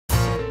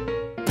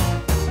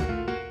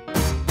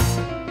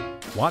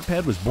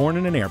Wattpad was born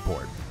in an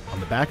airport,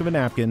 on the back of a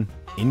napkin,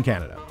 in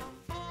Canada.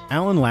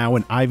 Alan Lau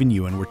and Ivan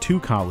Ewan were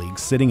two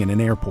colleagues sitting in an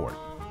airport,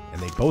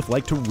 and they both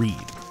liked to read.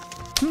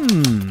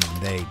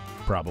 They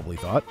probably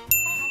thought.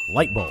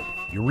 Light bulb,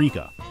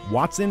 eureka,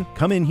 Watson,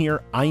 come in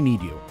here, I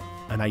need you.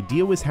 An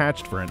idea was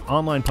hatched for an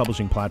online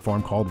publishing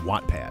platform called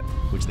Wattpad,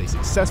 which they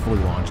successfully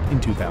launched in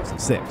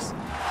 2006.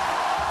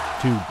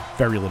 To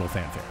very little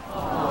fanfare.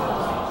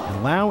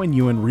 And Lau and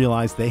Ewan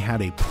realized they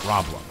had a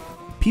problem.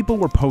 People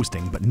were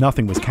posting, but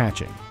nothing was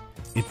catching.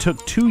 It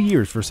took 2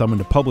 years for someone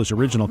to publish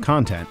original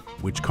content,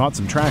 which caught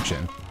some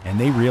traction, and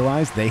they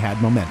realized they had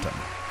momentum.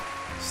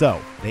 So,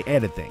 they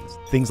added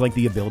things like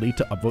the ability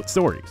to upvote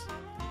stories,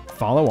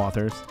 follow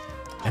authors,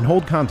 and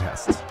hold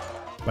contests.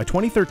 By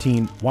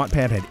 2013,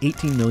 Wattpad had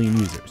 18 million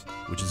users,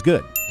 which is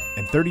good,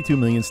 and 32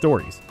 million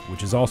stories,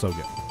 which is also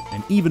good,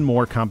 and even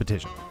more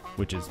competition,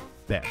 which is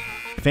bad.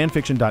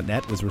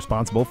 Fanfiction.net was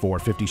responsible for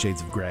 50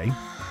 Shades of Grey.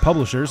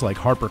 Publishers like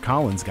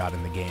HarperCollins got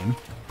in the game,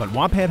 but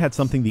Wattpad had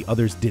something the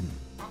others didn't.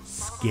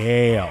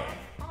 Scale.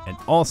 And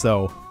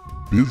also,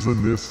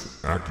 business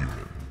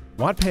acumen.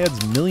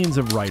 Wattpad's millions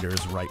of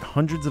writers write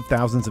hundreds of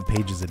thousands of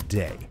pages a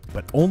day,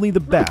 but only the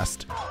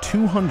best,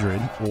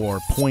 200 or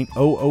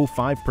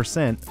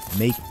 0.005%,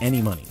 make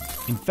any money.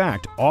 In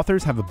fact,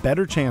 authors have a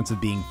better chance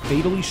of being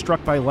fatally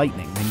struck by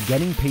lightning than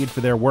getting paid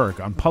for their work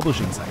on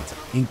publishing sites,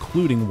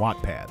 including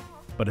Wattpad.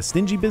 But a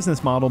stingy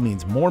business model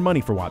means more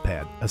money for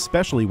Wattpad,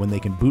 especially when they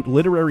can boot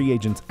literary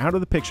agents out of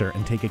the picture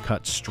and take a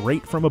cut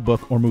straight from a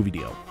book or movie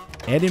deal.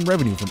 Add in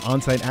revenue from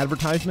on-site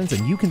advertisements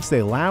and you can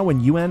say Lau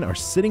and Yuan are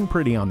sitting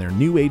pretty on their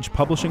new age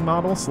publishing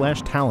model /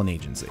 talent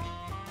agency.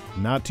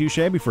 Not too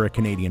shabby for a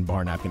Canadian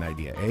bar napkin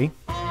idea, eh?